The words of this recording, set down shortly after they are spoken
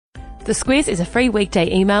The Squiz is a free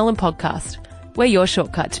weekday email and podcast. We're your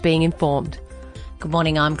shortcut to being informed. Good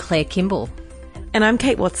morning, I'm Claire Kimball. And I'm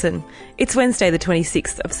Kate Watson. It's Wednesday the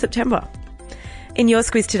 26th of September. In your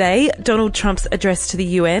Squiz today, Donald Trump's address to the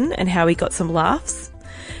UN and how he got some laughs.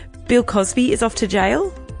 Bill Cosby is off to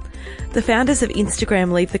jail. The founders of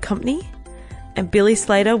Instagram leave the company. And Billy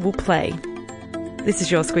Slater will play. This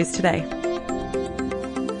is your Squiz today.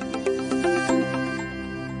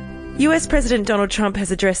 US President Donald Trump has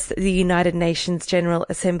addressed the United Nations General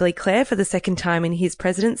Assembly, Claire, for the second time in his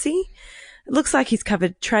presidency. It looks like he's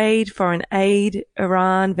covered trade, foreign aid,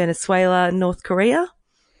 Iran, Venezuela, North Korea.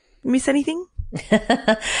 Miss anything?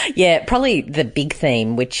 Yeah, probably the big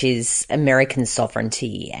theme, which is American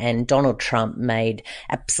sovereignty. And Donald Trump made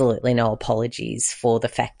absolutely no apologies for the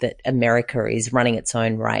fact that America is running its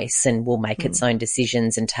own race and will make its own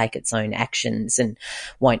decisions and take its own actions and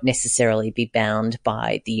won't necessarily be bound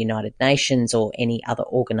by the United Nations or any other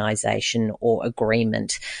organisation or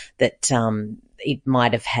agreement that it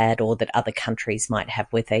might have had or that other countries might have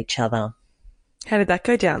with each other. How did that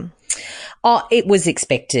go down? Oh, it was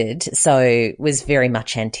expected, so it was very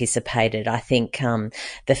much anticipated. I think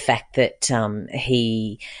the fact that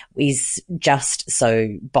he is just so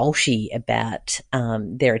bolshy about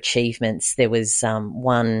their achievements. There was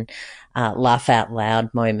one laugh out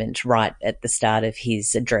loud moment right at the start of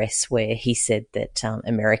his address where he said that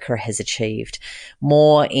America has achieved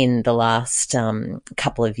more in the last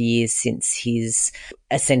couple of years since his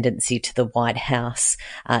ascendancy to the White House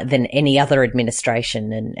than any other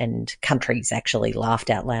administration, and countries actually laughed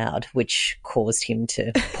out loud, which caused him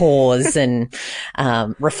to pause and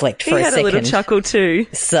reflect for a second. He had a little chuckle too.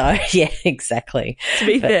 So, yeah, exactly. To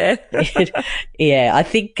be fair. Yeah, I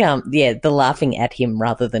think, the laughing at him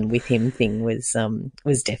rather than with him thing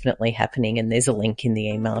was definitely happening, and there's a link in the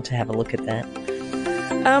email to have a look at that.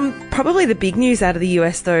 Probably the big news out of the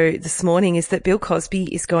US, though, this morning is that Bill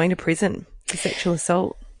Cosby is going to prison for sexual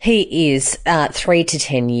assault. He is. 3 to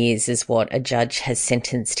 10 years is what a judge has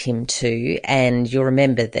sentenced him to. And you'll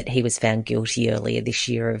remember that he was found guilty earlier this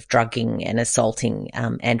year of drugging and assaulting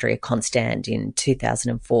Andrea Constand in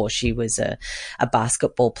 2004. She was a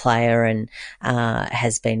basketball player and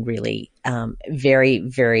has been really very,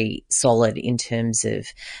 very solid in terms of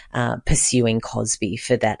pursuing Cosby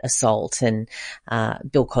for that assault. And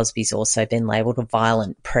Bill Cosby's also been labelled a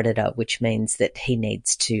violent predator, which means that he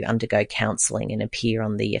needs to undergo counselling and appear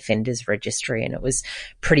on the offenders registry. And it was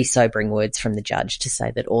pretty sobering words from the judge to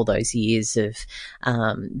say that all those years of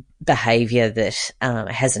behaviour that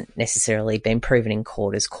hasn't necessarily been proven in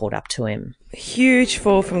court has caught up to him. Huge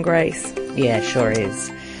fall from grace. Yeah, sure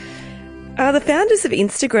is. The founders of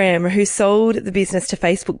Instagram, who sold the business to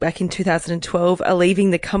Facebook back in 2012, are leaving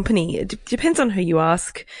the company. It depends on who you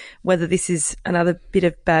ask whether this is another bit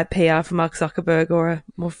of bad PR for Mark Zuckerberg or a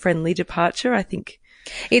more friendly departure. I think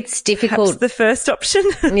it's difficult. Perhaps the first option.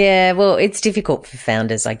 Yeah, well, it's difficult for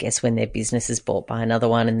founders, I guess, when their business is bought by another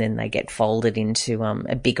one and then they get folded into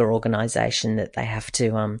a bigger organisation that they have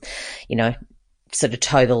to, sort of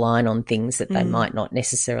toe the line on things that they might not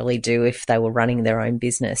necessarily do if they were running their own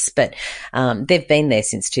business. But they've been there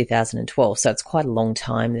since 2012, so it's quite a long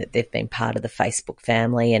time that they've been part of the Facebook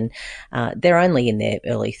family, and they're only in their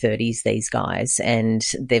early 30s, these guys, and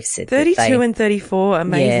they've said 32 and 34,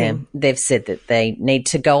 amazing. Yeah, they've said that they need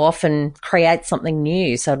to go off and create something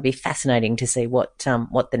new, so it'll be fascinating to see what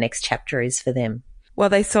the next chapter is for them. Well,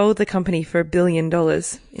 they sold the company for $1 billion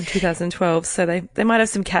in 2012, so they might have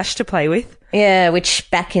some cash to play with. Yeah,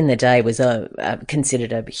 which back in the day was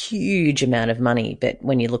considered a huge amount of money. But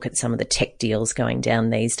when you look at some of the tech deals going down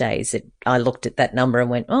these days, I looked at that number and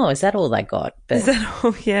went, oh, is that all they got? But is that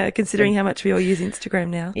all? Yeah, considering how much we all use Instagram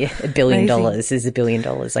now. Yeah, $1 billion is $1 billion,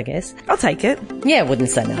 I guess. I'll take it. Yeah, I wouldn't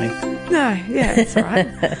say no. No, yeah, it's all right.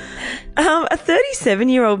 A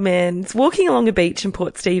 37-year-old man's walking along a beach in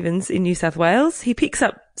Port Stephens in New South Wales. He picks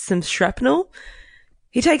up some shrapnel.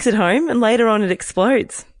 He takes it home and later on it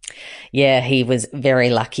explodes. Yeah, he was very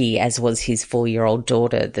lucky, as was his 4-year-old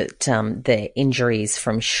daughter, that the injuries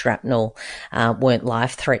from shrapnel weren't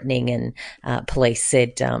life-threatening. And police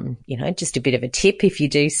said, just a bit of a tip, if you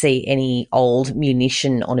do see any old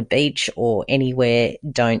munition on a beach or anywhere,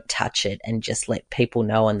 don't touch it and just let people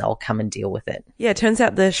know and they'll come and deal with it. Yeah, it turns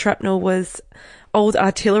out the shrapnel was old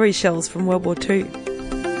artillery shells from World War II.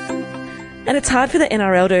 And it's hard for the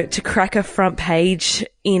NRL to crack a front page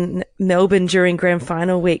in Melbourne during grand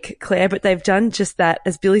final week, Claire, but they've done just that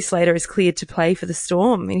as Billy Slater is cleared to play for the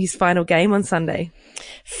Storm in his final game on Sunday.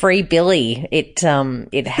 Free Billy. It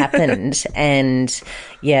happened. And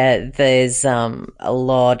yeah, there's a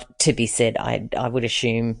lot to be said, I would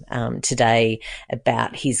assume, today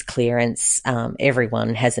about his clearance.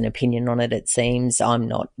 Everyone has an opinion on it, it seems. I'm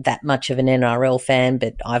not that much of an NRL fan,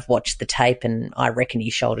 but I've watched the tape and I reckon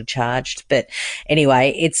he shoulder charged. But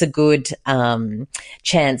anyway, it's a good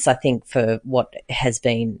chance, I think, for what has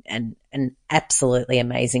been an absolutely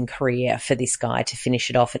amazing career for this guy to finish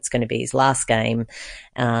it off. It's going to be his last game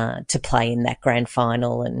to play in that grand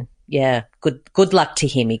final, and yeah, good luck to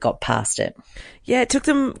him. He got past it. Yeah, it took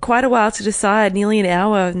them quite a while to decide, nearly an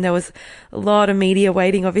hour, and there was a lot of media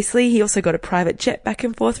waiting, obviously. He also got a private jet back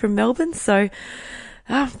and forth from Melbourne, so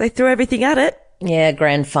they threw everything at it. Yeah,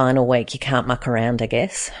 grand final week, you can't muck around, I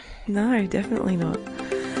guess. No, definitely not.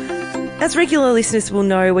 As regular listeners will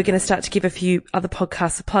know, we're going to start to give a few other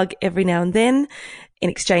podcasts a plug every now and then. In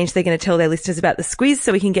exchange, they're going to tell their listeners about the Squiz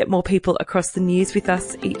so we can get more people across the news with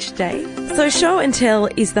us each day. So Show and Tell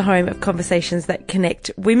is the home of conversations that connect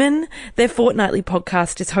women. Their fortnightly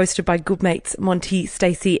podcast is hosted by good mates Monty,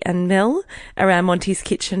 Stacey and Mel around Monty's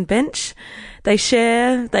kitchen bench. They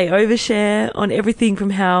share, they overshare on everything from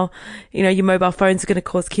how, your mobile phones are going to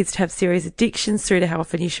cause kids to have serious addictions through to how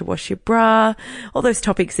often you should wash your bra, all those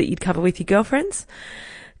topics that you'd cover with your girlfriends.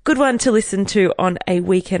 Good one to listen to on a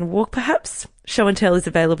weekend walk, perhaps. Show and Tell is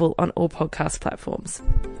available on all podcast platforms.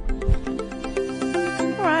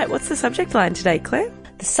 All right, what's the subject line today, Claire?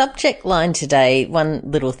 The subject line today, one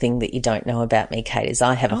little thing that you don't know about me, Kate, is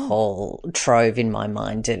I have a whole trove in my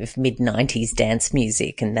mind of mid-90s dance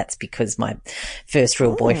music, and that's because my first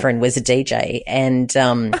real boyfriend was a DJ. And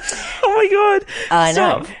oh my God. I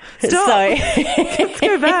know. Stop. So let's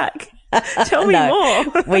go back. Tell me more.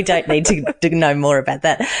 We don't need to know more about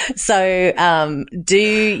that. So, do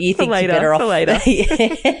you think you're better off? Later.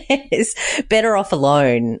 Yes, Better Off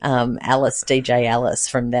Alone. Alice, DJ Alice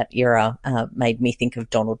from that era, made me think of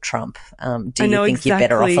Donald Trump. Do you think you're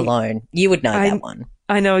better off alone? You would know that one.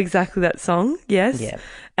 I know exactly that song. Yes. Yeah.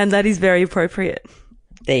 And that is very appropriate.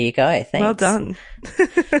 There you go. Thanks. Well done.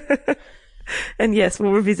 And yes,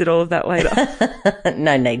 we'll revisit all of that later.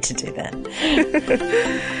 No need to do that.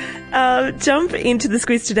 Jump into the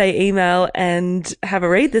Squiz Today email and have a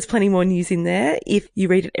read. There's plenty more news in there. If you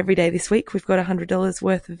read it every day this week, we've got $100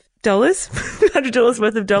 worth of dollars, $100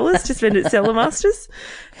 worth of dollars to spend at Cellar Masters.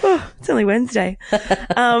 Oh, it's only Wednesday.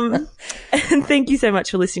 And thank you so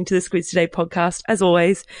much for listening to the Squiz Today podcast. As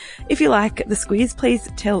always, if you like the Squiz, please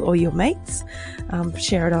tell all your mates,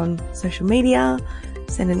 share it on social media,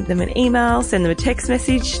 send them an email, send them a text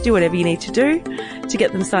message, do whatever you need to do to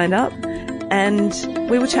get them signed up. And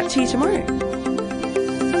we will chat to you tomorrow.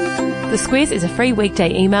 The Squiz is a free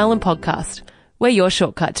weekday email and podcast. We're your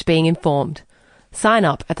shortcut to being informed. Sign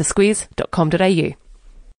up at thesquiz.com.au.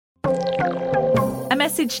 A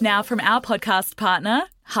message now from our podcast partner,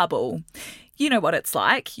 Hubble. You know what it's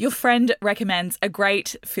like. Your friend recommends a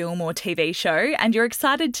great film or TV show and you're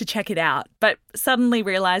excited to check it out, but suddenly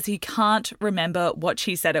realise you can't remember what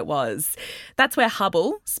she said it was. That's where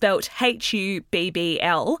Hubble, spelt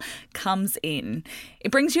H-U-B-B-L, comes in.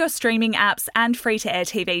 It brings your streaming apps and free-to-air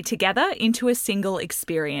TV together into a single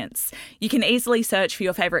experience. You can easily search for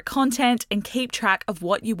your favourite content and keep track of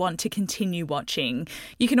what you want to continue watching.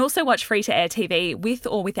 You can also watch free-to-air TV with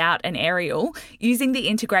or without an aerial using the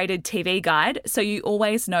integrated TV guide so you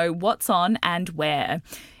always know what's on and where.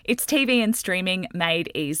 It's TV and streaming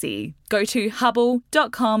made easy. Go to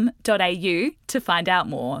hubble.com.au to find out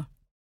more.